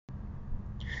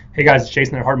Hey guys, it's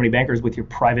Jason at Hard Money Bankers with your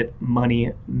Private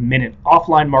Money Minute.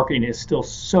 Offline marketing is still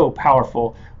so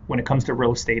powerful when it comes to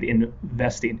real estate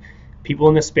investing. People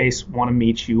in this space want to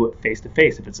meet you face to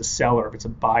face. If it's a seller, if it's a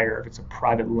buyer, if it's a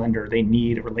private lender, they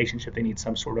need a relationship, they need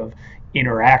some sort of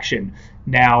interaction.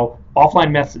 Now, offline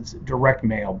methods, direct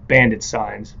mail, bandit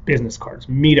signs, business cards,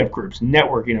 meetup groups,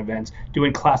 networking events,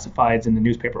 doing classifieds in the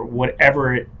newspaper,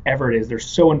 whatever it is, they're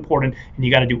so important, and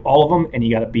you got to do all of them, and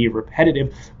you got to be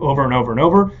repetitive over and over and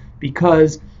over,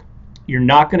 because you're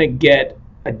not going to get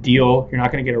a deal, you're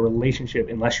not going to get a relationship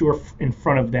unless you are in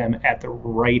front of them at the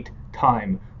right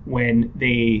time, when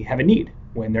they have a need,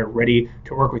 when they're ready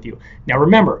to work with you. Now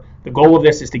remember, the goal of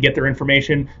this is to get their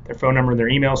information, their phone number, and their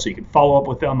email, so you can follow up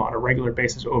with them on a regular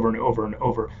basis over and over and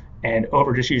over and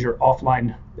over. Just use your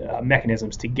offline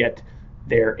mechanisms to get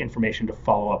their information to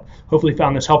follow up. Hopefully you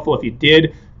found this helpful. If you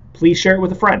did, please share it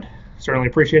with a friend. Certainly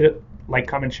appreciate it. Like,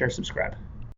 comment, share, subscribe.